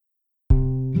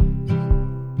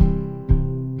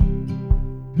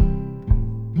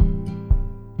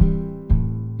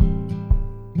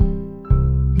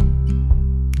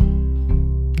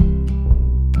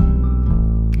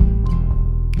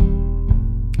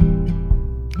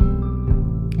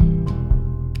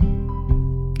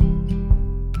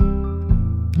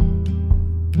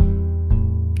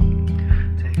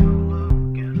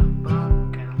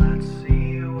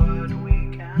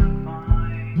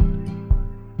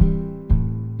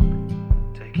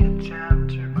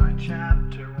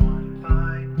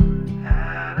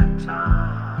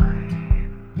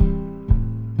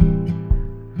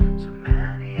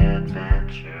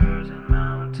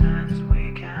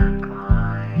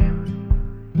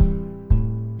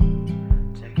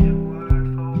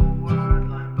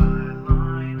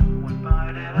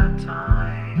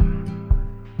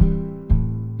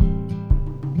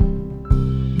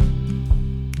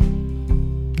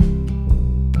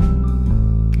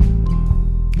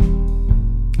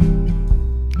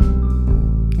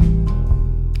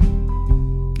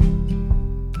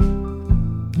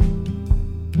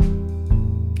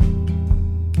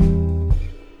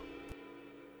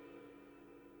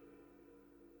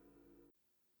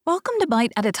Welcome to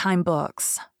Bite at a Time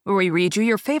Books, where we read you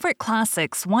your favorite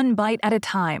classics one bite at a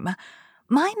time.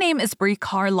 My name is Brie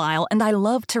Carlisle, and I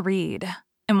love to read,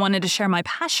 and wanted to share my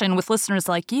passion with listeners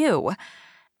like you.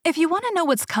 If you want to know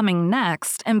what's coming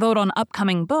next and vote on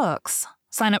upcoming books,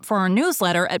 sign up for our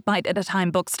newsletter at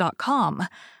biteatatimebooks.com.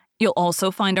 You'll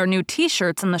also find our new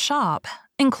t-shirts in the shop,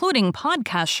 including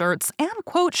podcast shirts and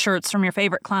quote shirts from your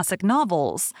favorite classic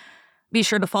novels. Be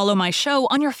sure to follow my show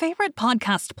on your favorite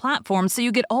podcast platform so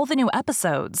you get all the new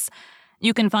episodes.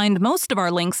 You can find most of our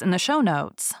links in the show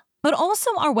notes, but also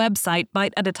our website,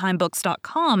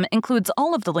 biteatatimebooks.com, includes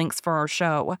all of the links for our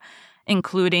show,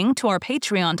 including to our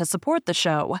Patreon to support the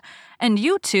show, and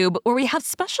YouTube, where we have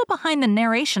special behind the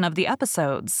narration of the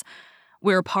episodes.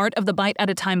 We're part of the Bite at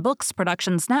a Time Books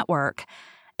Productions Network.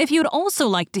 If you'd also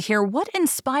like to hear what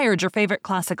inspired your favorite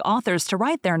classic authors to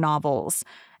write their novels,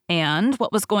 and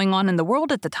what was going on in the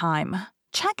world at the time,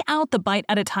 check out the Bite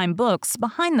at a Time Books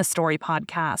Behind the Story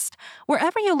podcast,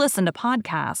 wherever you listen to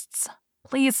podcasts.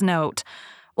 Please note,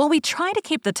 while we try to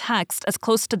keep the text as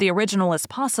close to the original as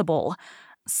possible,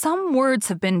 some words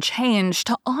have been changed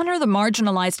to honor the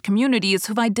marginalized communities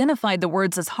who've identified the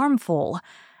words as harmful,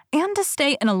 and to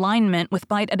stay in alignment with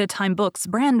Bite at a Time Books'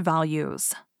 brand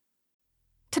values.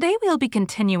 Today we'll be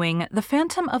continuing The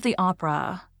Phantom of the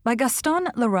Opera by Gaston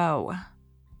Leroux.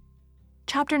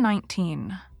 Chapter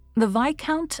 19. The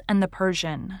Viscount and the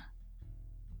Persian.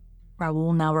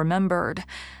 Raoul now remembered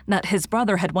that his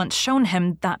brother had once shown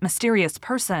him that mysterious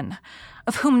person,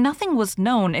 of whom nothing was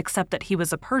known except that he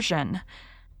was a Persian,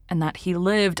 and that he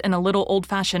lived in a little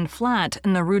old-fashioned flat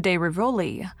in the Rue de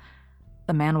Rivoli.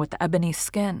 The man with the ebony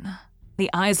skin, the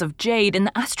eyes of jade, and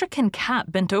the astrakhan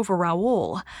cap bent over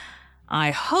Raoul.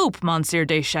 "I hope, Monsieur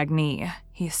de Chagny,"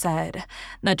 he said,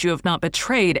 "that you have not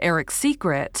betrayed Eric's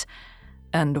secret."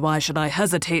 "And why should I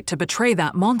hesitate to betray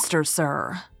that monster,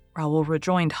 sir?" Raoul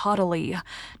rejoined haughtily,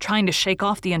 trying to shake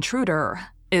off the intruder.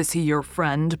 "Is he your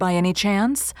friend, by any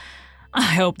chance?" "I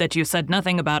hope that you said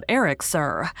nothing about Eric,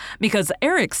 sir, because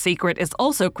Eric's secret is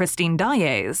also Christine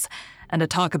Daae's, and to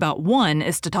talk about one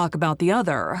is to talk about the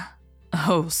other."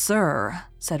 "Oh, sir,"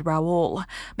 said Raoul,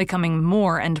 becoming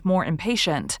more and more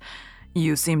impatient,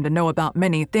 "you seem to know about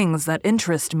many things that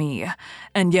interest me,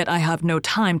 and yet I have no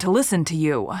time to listen to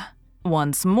you.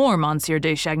 Once more, Monsieur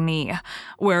de Chagny,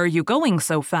 where are you going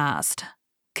so fast?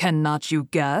 Cannot you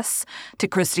guess? To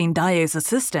Christine Daae's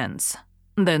assistance.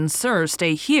 Then, sir,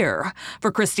 stay here,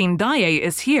 for Christine Daae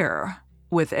is here.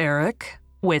 With Eric?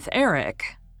 With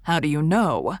Eric. How do you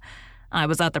know? I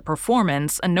was at the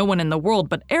performance, and no one in the world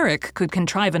but Eric could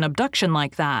contrive an abduction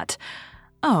like that.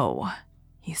 Oh,"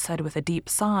 he said with a deep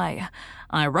sigh,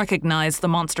 "I recognize the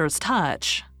monster's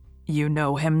touch. You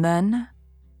know him, then?"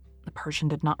 The Persian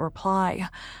did not reply,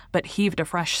 but heaved a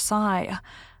fresh sigh.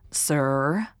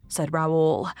 "Sir," said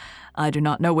Raoul, "I do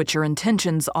not know what your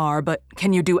intentions are, but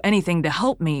can you do anything to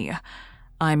help me?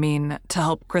 I mean, to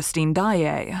help Christine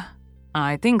Daae."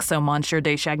 "I think so, Monsieur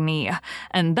de Chagny,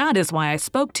 and that is why I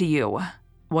spoke to you.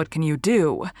 What can you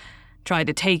do? Try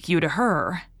to take you to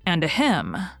her, and to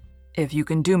him. If you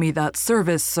can do me that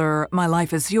service, sir, my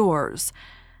life is yours.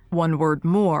 One word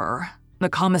more. The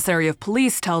commissary of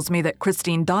police tells me that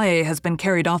Christine Daae has been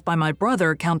carried off by my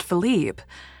brother, Count Philippe."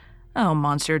 "Oh,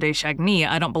 Monsieur de Chagny,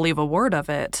 I don't believe a word of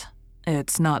it."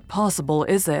 "It's not possible,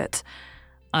 is it?"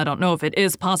 "I don't know if it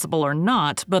is possible or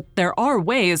not, but there are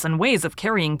ways and ways of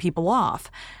carrying people off,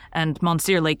 and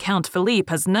Monsieur le Count Philippe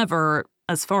has never,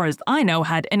 as far as I know,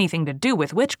 had anything to do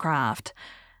with witchcraft."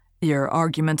 "Your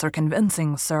arguments are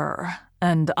convincing, sir,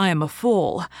 and I am a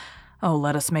fool. Oh,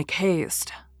 let us make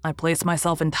haste. I place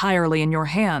myself entirely in your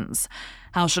hands.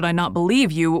 How should I not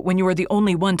believe you when you are the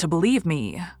only one to believe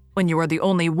me? When you are the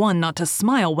only one not to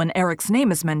smile when Eric's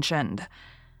name is mentioned?"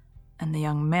 And the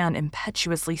young man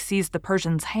impetuously seized the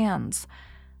Persian's hands.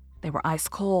 They were ice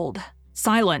cold.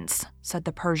 "Silence," said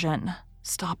the Persian,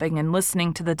 stopping and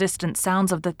listening to the distant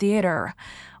sounds of the theater.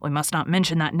 "We must not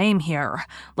mention that name here.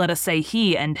 Let us say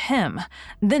he and him.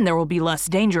 Then there will be less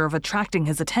danger of attracting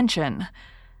his attention."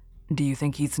 "Do you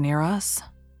think he's near us?"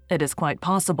 "It is quite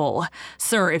possible.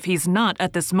 Sir, if he's not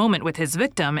at this moment with his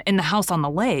victim in the house on the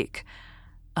lake."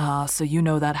 "Ah, so you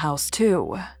know that house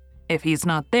too." "If he's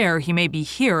not there, he may be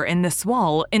here, in this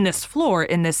wall, in this floor,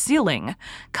 in this ceiling.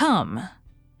 Come."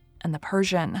 And the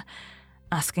Persian,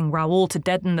 asking Raoul to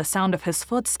deaden the sound of his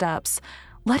footsteps,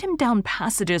 led him down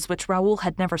passages which Raoul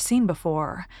had never seen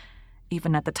before,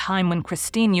 even at the time when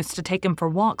Christine used to take him for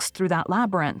walks through that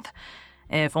labyrinth.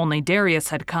 "If only Darius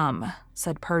had come,"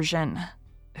 said Persian.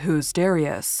 "Who's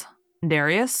Darius?"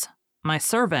 "Darius? My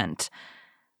servant."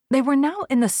 They were now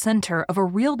in the center of a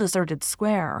real deserted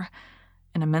square.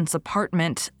 an immense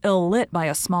apartment ill-lit by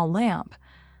a small lamp.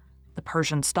 The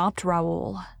Persian stopped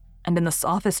Raoul, and in the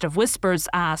softest of whispers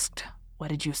asked, "What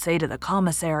did you say to the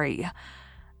commissary?"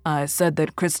 "I said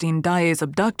that Christine Daae's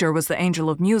abductor was the Angel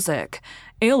of Music,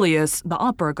 alias the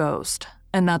Opera Ghost,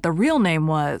 and that the real name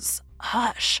was—"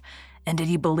 "Hush! And did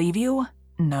he believe you?"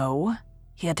 "No."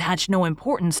 "He attached no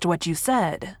importance to what you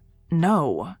said?"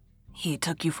 "No." "He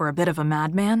took you for a bit of a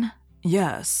madman?"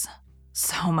 "Yes."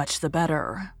 "So much the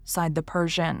better," sighed the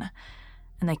Persian,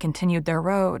 and they continued their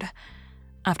road.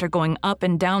 After going up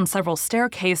and down several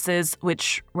staircases,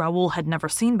 which Raoul had never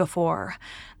seen before,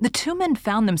 the two men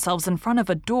found themselves in front of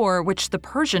a door which the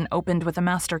Persian opened with a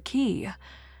master key.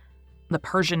 The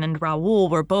Persian and Raoul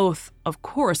were both, of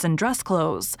course, in dress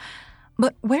clothes,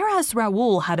 but whereas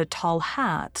Raoul had a tall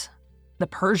hat, the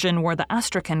Persian wore the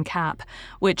Astrakhan cap,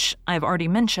 which I've already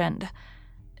mentioned.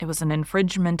 It was an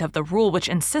infringement of the rule which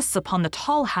insists upon the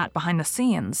tall hat behind the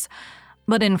scenes.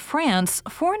 But in France,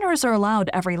 foreigners are allowed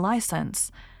every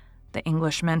license. The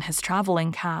Englishman his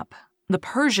traveling cap, the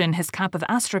Persian his cap of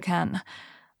Astrakhan.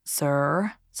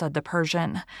 "Sir," said the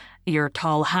Persian, "your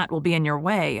tall hat will be in your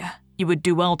way. You would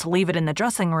do well to leave it in the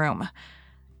dressing room."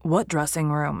 "What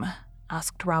dressing room?"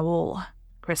 asked Raoul.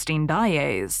 "Christine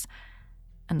Daae's."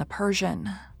 And the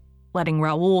Persian, letting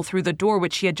Raoul through the door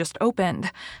which he had just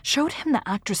opened, showed him the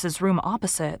actress's room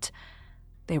opposite.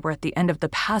 They were at the end of the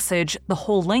passage, the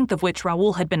whole length of which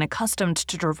Raoul had been accustomed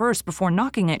to traverse before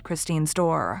knocking at Christine's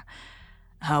door.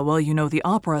 "How well you know the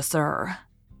opera, sir."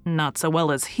 "Not so well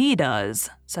as he does,"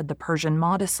 said the Persian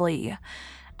modestly,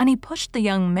 and he pushed the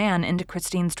young man into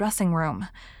Christine's dressing room,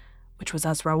 which was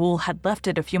as Raoul had left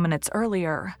it a few minutes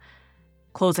earlier.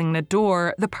 Closing the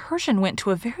door, the Persian went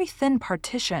to a very thin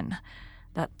partition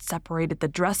that separated the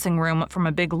dressing room from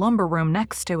a big lumber room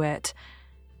next to it.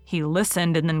 He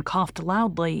listened and then coughed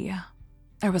loudly.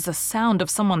 There was a sound of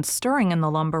someone stirring in the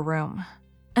lumber room,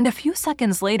 and a few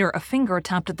seconds later a finger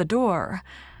tapped at the door.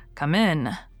 "Come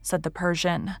in," said the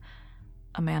Persian.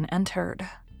 A man entered,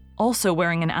 also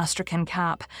wearing an Astrakhan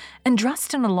cap and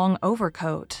dressed in a long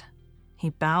overcoat. He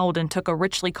bowed and took a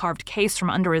richly carved case from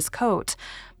under his coat,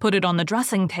 put it on the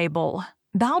dressing table,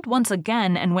 bowed once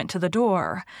again, and went to the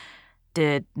door.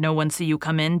 "Did no one see you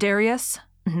come in, Darius?"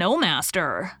 "No,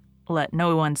 master." "Let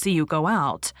no one see you go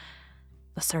out."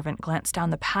 The servant glanced down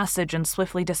the passage and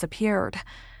swiftly disappeared.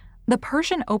 The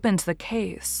Persian opened the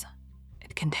case.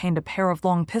 It contained a pair of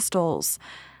long pistols.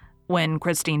 "When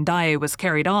Christine Daae was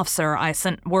carried off, sir, I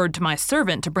sent word to my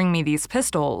servant to bring me these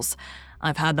pistols.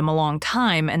 I've had them a long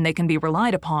time, and they can be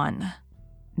relied upon."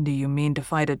 "Do you mean to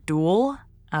fight a duel?"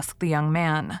 asked the young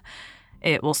man.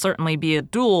 "It will certainly be a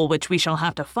duel which we shall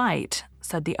have to fight,"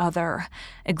 said the other,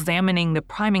 examining the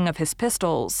priming of his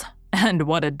pistols. "And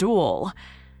what a duel!"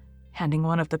 Handing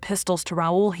one of the pistols to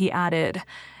Raoul, he added,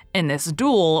 "In this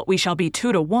duel, we shall be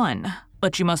 2-1,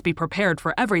 but you must be prepared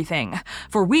for everything,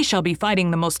 for we shall be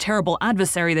fighting the most terrible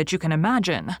adversary that you can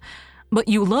imagine. But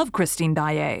you love Christine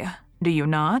Daae, do you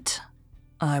not?"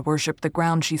 "I worship the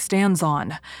ground she stands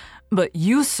on. But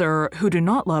you, sir, who do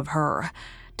not love her,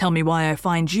 tell me why I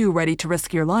find you ready to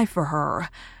risk your life for her.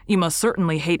 You must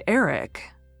certainly hate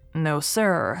Eric." "No,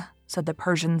 sir," said the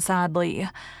Persian sadly.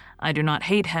 "I do not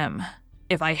hate him.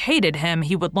 If I hated him,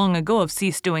 he would long ago have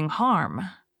ceased doing harm."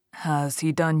 "Has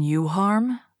he done you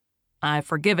harm?" "I've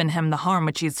forgiven him the harm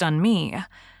which he's done me."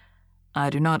 "I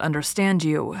do not understand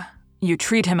you. You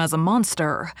treat him as a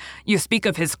monster. You speak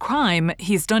of his crime,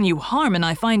 he's done you harm, and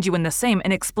I find you in the same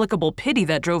inexplicable pity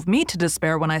that drove me to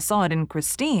despair when I saw it in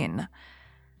Christine."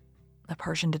 The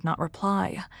Persian did not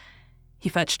reply. He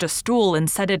fetched a stool and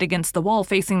set it against the wall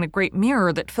facing the great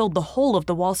mirror that filled the whole of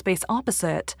the wall space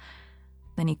opposite.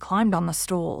 Then he climbed on the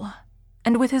stool,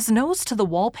 and with his nose to the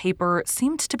wallpaper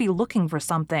seemed to be looking for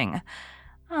something.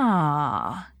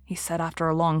 "Ah," he said after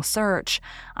a long search,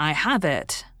 "I have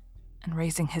it." And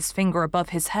raising his finger above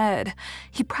his head,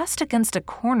 he pressed against a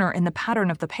corner in the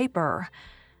pattern of the paper.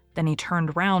 Then he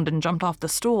turned round and jumped off the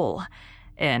stool.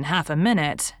 "In half a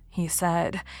minute," he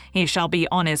said, "he shall be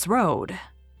on his road."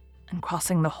 And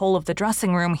crossing the whole of the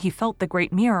dressing room, he felt the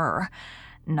great mirror.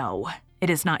 "No, it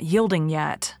is not yielding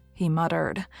yet," he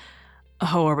muttered.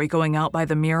 "Oh, are we going out by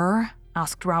the mirror?"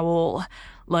 asked Raoul.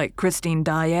 "Like Christine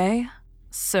Daae?"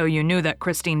 "So you knew that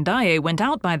Christine Daae went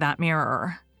out by that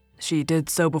mirror?" "She did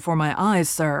so before my eyes,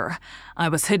 sir. I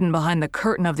was hidden behind the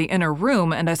curtain of the inner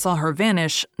room, and I saw her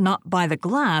vanish not by the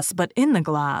glass, but in the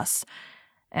glass."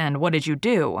 "And what did you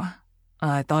do?"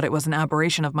 "I thought it was an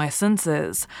aberration of my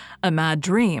senses, a mad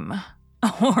dream."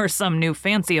 "Or some new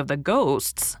fancy of the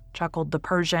ghosts," chuckled the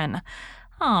Persian.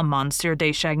 "Ah, Monsieur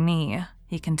de Chagny,"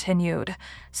 he continued,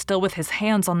 still with his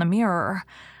hands on the mirror,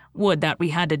 Would that we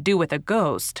had to do with a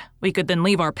ghost. We could then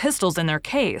leave our pistols in their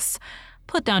case.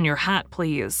 Put down your hat,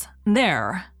 please.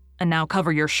 There. And now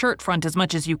cover your shirt front as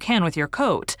much as you can with your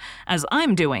coat, as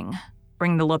I'm doing.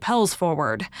 Bring the lapels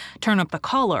forward. Turn up the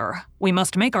collar. We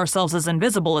must make ourselves as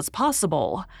invisible as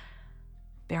possible."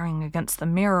 Bearing against the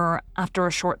mirror, after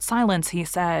a short silence, he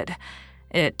said,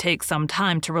 "It takes some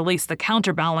time to release the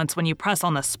counterbalance when you press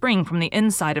on the spring from the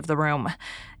inside of the room.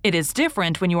 It is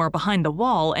different when you are behind the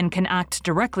wall and can act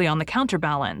directly on the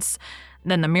counterbalance.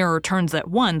 Then the mirror turns at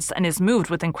once and is moved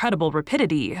with incredible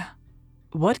rapidity."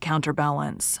 "What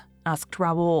counterbalance?" asked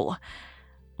Raoul.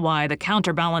 "Why, the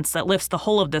counterbalance that lifts the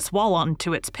whole of this wall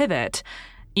onto its pivot.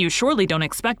 You surely don't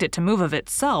expect it to move of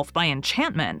itself by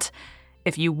enchantment.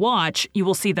 If you watch, you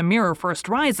will see the mirror first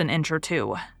rise an inch or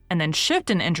two, and then shift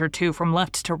an inch or two from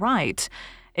left to right.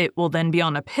 It will then be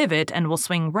on a pivot and will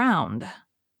swing round."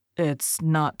 "It's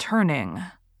not turning,"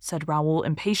 said Raoul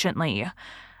impatiently.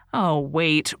 "Oh,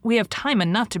 wait, we have time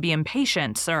enough to be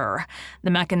impatient, sir.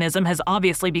 The mechanism has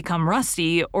obviously become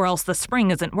rusty, or else the spring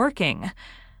isn't working.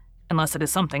 Unless it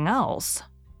is something else,"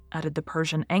 added the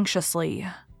Persian anxiously.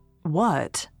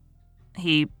 "What?"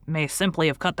 "He may simply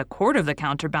have cut the cord of the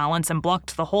counterbalance and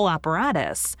blocked the whole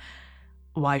apparatus."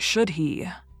 "Why should he?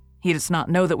 He does not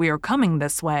know that we are coming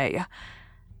this way."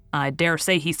 "I dare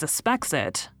say he suspects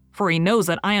it, for he knows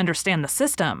that I understand the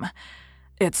system."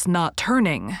 "It's not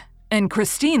turning. And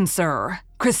Christine, sir,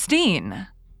 Christine!"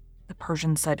 The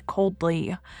Persian said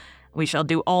coldly. "We shall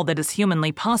do all that is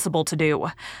humanly possible to do,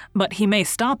 but he may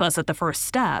stop us at the first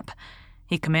step.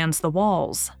 He commands the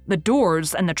walls, the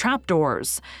doors, and the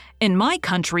trapdoors. In my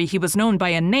country, he was known by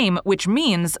a name which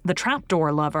means the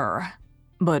trapdoor lover."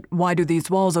 "But why do these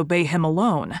walls obey him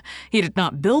alone? He did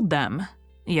not build them."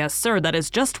 "Yes, sir, that is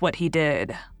just what he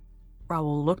did."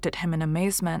 Raoul looked at him in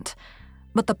amazement,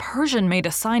 but the Persian made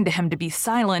a sign to him to be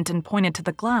silent and pointed to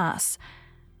the glass.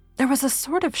 There was a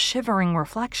sort of shivering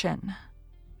reflection.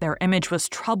 Their image was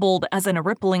troubled as in a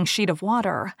rippling sheet of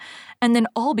water, and then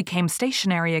all became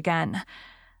stationary again.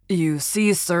 "You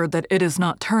see, sir, that it is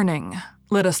not turning.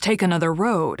 Let us take another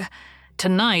road."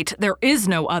 "Tonight there is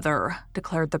no other,"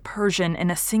 declared the Persian in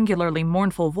a singularly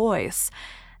mournful voice.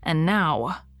 "And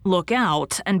now, look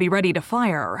out and be ready to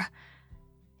fire."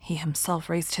 He himself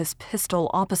raised his pistol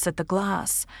opposite the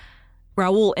glass.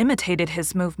 Raoul imitated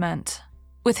his movement.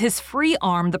 With his free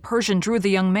arm, the Persian drew the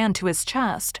young man to his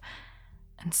chest.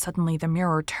 And suddenly the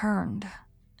mirror turned.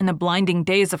 In the blinding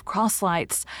daze of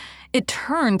crosslights, it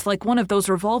turned like one of those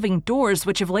revolving doors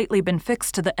which have lately been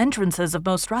fixed to the entrances of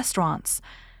most restaurants.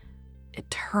 It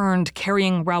turned,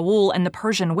 carrying Raoul and the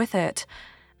Persian with it,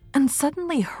 and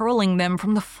suddenly hurling them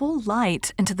from the full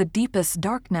light into the deepest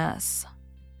darkness.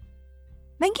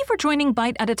 Thank you for joining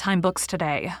Bite at a Time Books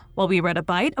today, while we read a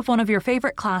bite of one of your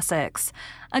favorite classics.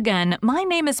 Again, my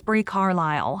name is Brie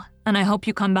Carlisle, and I hope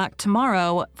you come back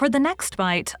tomorrow for the next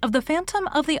bite of The Phantom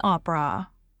of the Opera.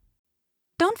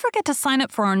 Don't forget to sign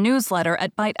up for our newsletter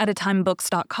at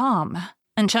biteatatimebooks.com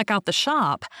and check out the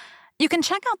shop. You can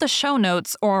check out the show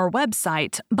notes or our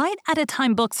website,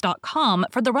 biteatatimebooks.com,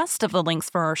 for the rest of the links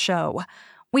for our show.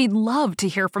 We'd love to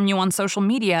hear from you on social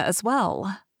media as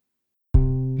well.